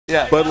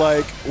Yeah. But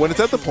like when it's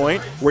at the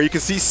point where you can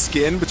see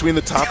skin between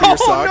the top of your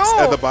socks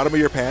and the bottom of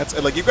your pants,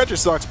 and like you've got your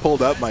socks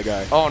pulled up, my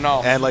guy. Oh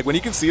no. And like when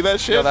you can see that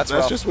shit, that's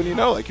just when you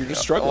know like you're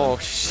just struggling. Oh,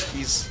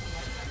 jeez.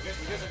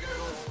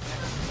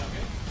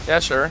 Yeah,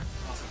 sure.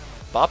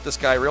 Bop this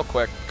guy real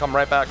quick. Come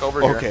right back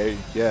over here. Okay,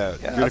 yeah.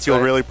 You're gonna feel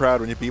really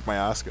proud when you beat my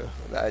Asuka.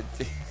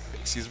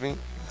 Excuse me.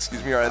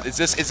 Excuse me. Is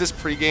this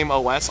pregame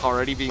OS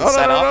already being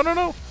set up?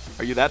 No.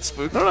 Are you that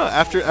spooked? No.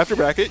 After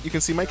bracket, you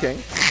can see my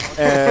king,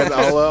 and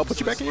I'll put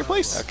you back in your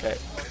place. Okay.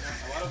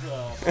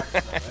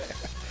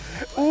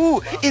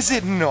 Ooh, is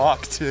it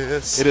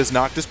Noctis? It is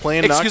Noctis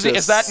playing Noctis. Excuse me,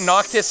 is that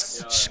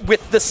Noctis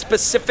with the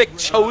specific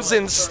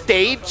chosen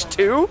stage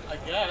too? I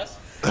guess.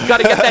 You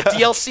gotta get that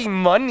DLC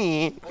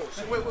money.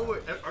 Wait.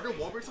 Are there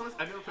wall breaks on this?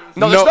 I never played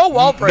No, there's no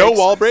wall breaks. No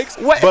wall breaks,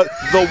 but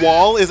the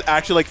wall is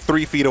actually like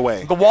 3 feet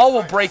away. The wall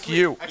will break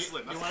you.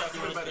 Excellent. No,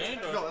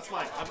 that's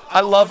fine.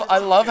 I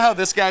love how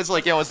this guy's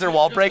like, yo, is there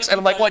wall breaks? And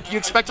I'm like, what? You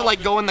expect to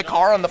like go in the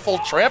car on the full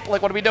trip?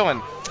 Like, what are we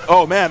doing?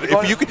 Oh man,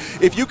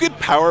 if you could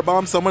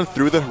powerbomb someone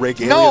through the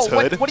Regalia's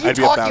hood, what are you I'd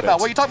be talking about about?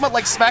 it. What are you talking about?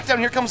 Like SmackDown,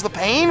 Here Comes the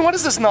Pain? What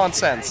is this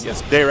nonsense?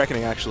 Yes, Day of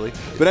Reckoning actually.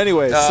 But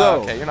anyway,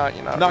 so okay, you're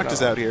not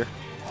Noctis out here.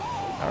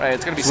 All right,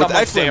 it's gonna be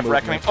someone's Day of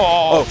Reckoning.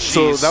 Oh,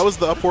 so that was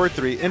the up forward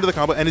 3 into the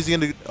combo, and is he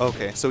gonna?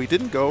 Okay, so he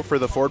didn't go for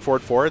the forward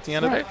 4 at the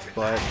end of it,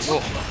 but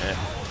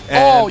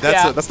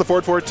that's the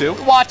forward 2.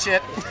 Watch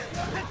it.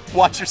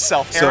 Watch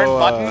yourself. Aaron So,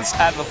 Buttons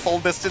at the full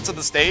distance of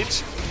the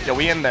stage. Yo,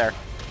 we in there.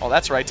 Oh,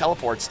 that's right.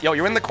 Teleports. Yo,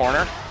 you're in the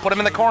corner. Put him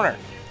in the corner.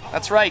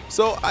 That's right.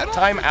 So I don't.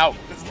 Time out.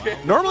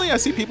 Normally, I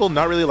see people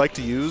not really like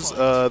to use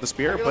the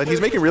spear, but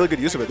he's making really good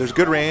use of it. There's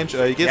good range.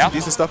 You get some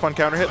decent stuff on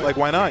counter hit. Like,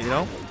 why not? You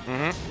know.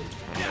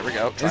 Here we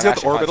go. He's got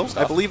the orbital.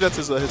 I believe that's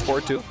his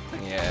forward 2.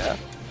 Yeah.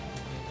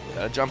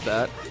 Gotta jump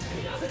that.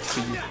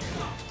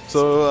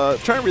 So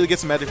trying to really get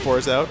some magic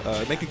fours out,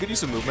 making good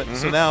use of movement.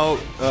 So now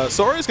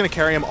Sora is going to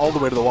carry him all the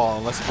way to the wall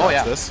unless he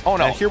drops this. Oh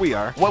no. And here we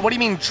are. What do you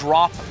mean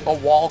drop a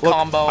wall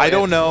combo? I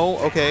don't know.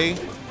 Okay.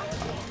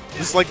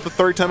 This is like the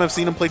 3rd time I've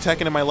seen him play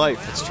Tekken in my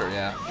life. That's true.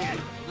 Yeah.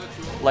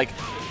 Like,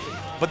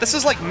 but this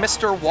is like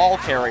Mr. Wall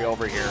carry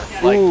over here.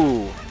 Like,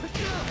 Ooh.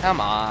 Come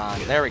on.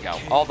 There we go.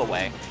 All the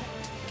way.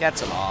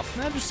 Gets him off.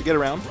 Just to get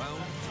around.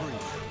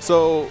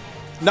 So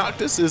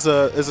Noctis is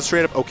a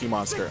straight up Oki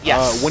monster.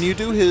 Yes. When you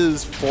do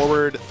his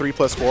forward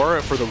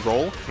 3+4 for the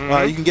roll,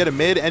 you can get a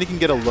mid and you can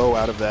get a low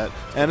out of that.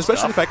 And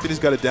especially the fact that he's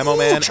got a demo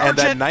man and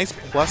that nice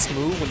plus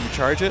move when you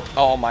charge it.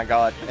 Oh my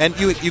god. And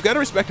you got to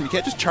respect him. You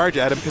can't just charge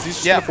at him because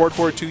he's just going to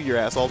forward 2 your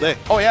ass all day.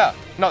 Oh yeah.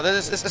 No,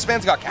 this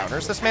man's got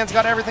counters. This man's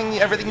got everything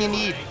you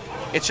need.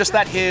 It's just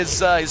that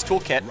his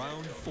toolkit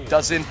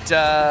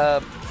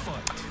doesn't.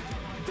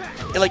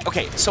 Like,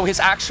 okay, so his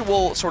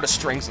actual sort of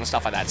strings and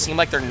stuff like that seem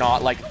like they're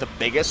not like the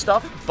biggest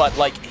stuff, but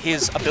like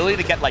his ability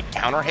to get like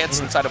counter hits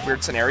inside a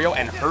weird scenario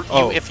and hurt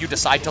you if you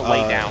decide to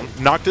lay down.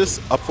 Noctis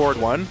up forward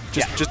 1,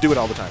 just do it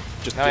all the time.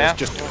 Just do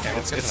it.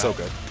 It's so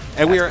good.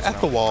 And we are at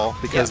the wall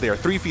because they are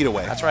 3 feet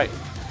away. That's right.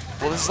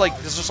 Well, this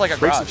is just like a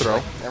Breaks garage. the throw.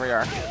 Like, there we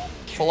are.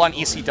 Full on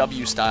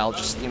ECW style,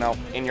 just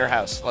in your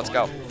house. Let's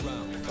go.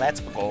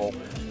 Let's go.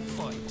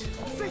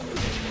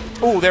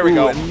 Oh, there we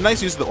go.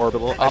 Nice use of the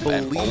orbital. I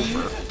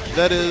believe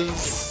that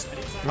is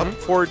up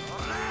forward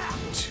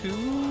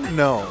 2?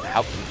 No.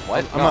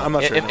 What? I'm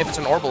not sure. If it's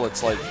an orbital,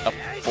 it's like up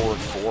forward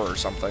 4 or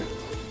something.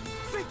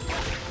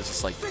 It's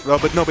just like.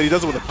 But he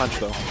does it with a punch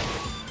though.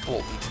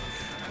 Cool.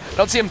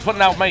 Don't see him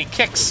putting out many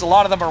kicks. A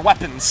lot of them are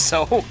weapons,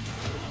 so.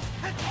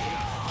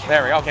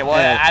 There we go. Okay, well,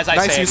 as I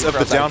say, nice use of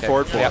the down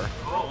forward 4. Yep.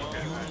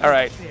 All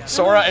right.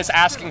 Sora is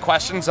asking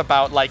questions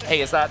about, like,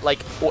 hey, is that,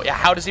 like,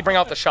 how does he bring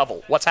out the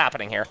shovel? What's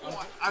happening here?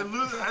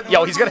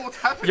 Yo,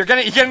 you're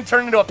getting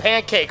turned into a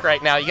pancake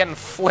right now. You're getting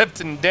flipped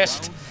and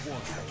dished.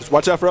 Just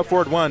watch out for up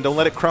forward 1. Don't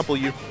let it crumple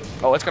you.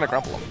 Oh, it's going to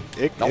crumple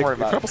him. Don't worry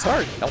about it. It crumples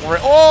hard. Don't worry.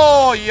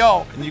 Oh,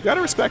 yo. And you got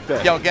to respect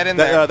that. Yo, get in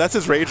there. That's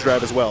his rage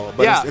drive as well.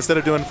 But instead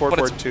of doing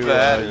forward 2,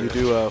 you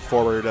do a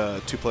forward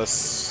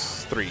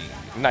 2+3.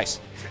 Nice.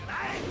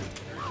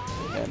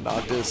 And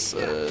Noctis,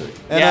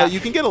 you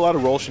can get a lot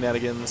of roll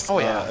shenanigans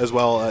as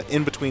well,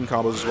 in between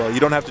combos as well. You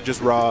don't have to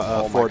just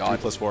raw forward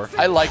 3+4.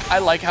 I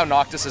like how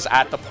Noctis is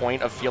at the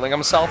point of feeling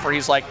himself where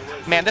he's like,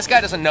 man, this guy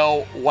doesn't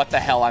know what the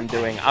hell I'm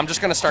doing. I'm just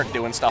going to start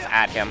doing stuff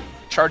at him.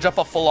 Charge up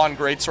a full-on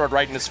greatsword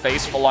right in his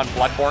face, full-on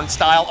Bloodborne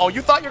style. Oh,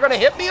 you thought you were going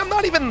to hit me? I'm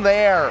not even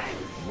there.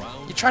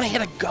 You're trying to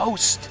hit a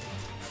ghost.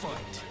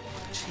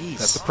 Jeez.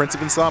 That's the Prince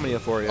of Insomnia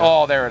for you.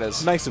 Oh, there it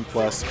is. Nice and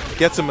plus.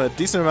 Gets him a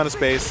decent amount of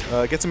space,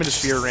 gets him into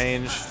spear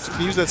range. So he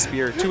can use that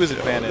spear to his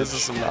advantage. This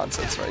is some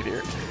nonsense right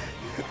here.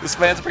 This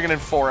man's bringing in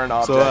foreign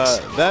objects.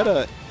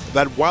 So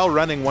that while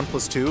running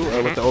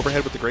 1+2 with the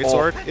overhead with the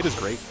greatsword, it is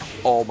great.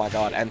 Oh my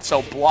god. And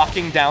so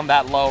blocking down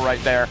that low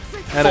right there.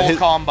 And full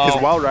combo.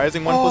 His while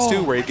rising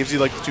 1+2 where he gives you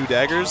like the 2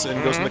 daggers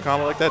and goes in the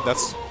combo like that,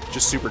 that's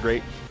just super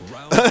great.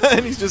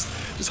 And he's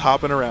just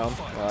hopping around.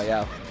 Oh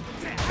yeah.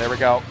 There we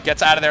go.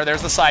 Gets out of there.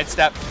 There's the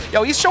sidestep.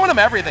 Yo, he's showing him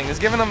everything. He's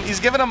giving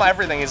him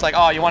everything. He's like,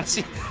 oh, you want to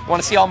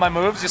see all my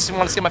moves? You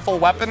want to see my full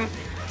weapon? You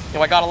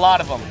know, I got a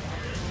lot of them.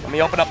 Let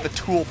me open up the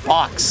tool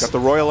box. Got the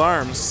royal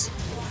arms.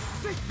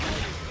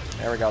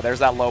 There we go. There's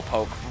that low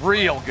poke.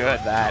 Real good,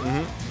 that.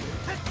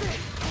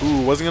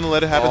 Ooh, wasn't going to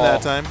let it happen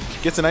that time.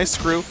 Gets a nice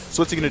screw.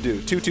 So what's he going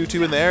to do?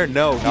 2-2-2 in there?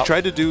 No. He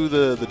tried to do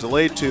the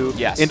delayed 2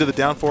 into the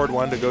down forward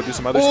 1 to go do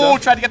some other stuff. Oh,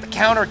 tried to get the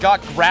counter.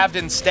 Got grabbed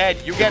instead.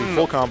 You're getting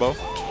full combo.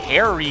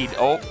 Carried.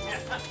 Oh.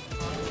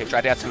 Okay,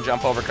 tried to get some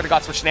jump over. Could have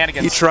got some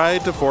shenanigans. He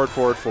tried to forward.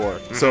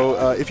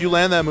 So if you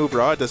land that move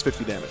raw, it does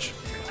 50 damage.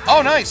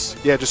 Oh, nice.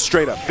 Yeah, just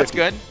straight up. 50. That's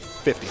good.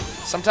 50.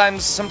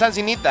 Sometimes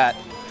you need that.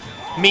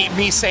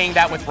 Me saying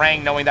that with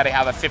Rang, knowing that I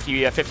have a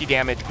 50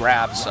 damage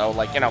grab, so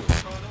like, you know,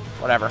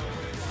 whatever.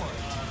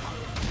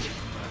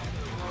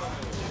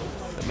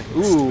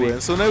 Ooh,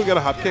 and so now we got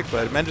a hop kick,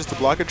 but it manages to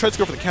block it. Tries to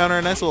go for the counter,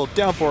 a nice little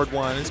down forward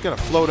 1. It's going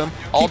to float him.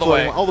 All the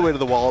way. All the way to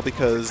the wall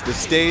because the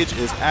stage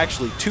is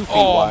actually 2 feet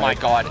wide. Oh my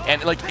god.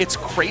 And like, it's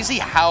crazy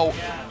how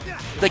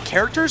the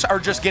characters are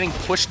just getting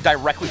pushed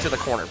directly to the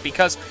corner,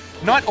 because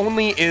not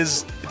only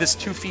is this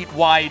 2 feet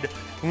wide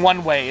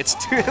one way, it's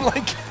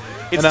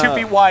it's 2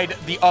 feet wide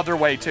the other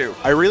way too.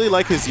 I really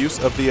like his use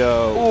of the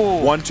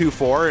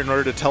 1-2-4 in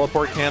order to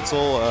teleport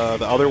cancel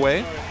the other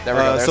way. There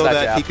we go. So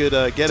that he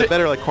could get a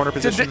better corner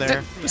position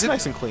there. It's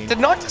nice and clean. Did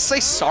Noctis say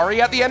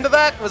sorry at the end of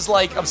that? It was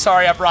like, I'm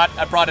sorry, I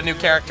brought a new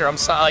character. I'm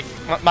sorry,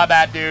 like, my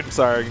bad, dude.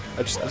 Sorry.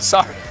 I'm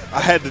sorry.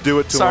 I had to do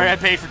it to him. Sorry, I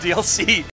paid for DLC.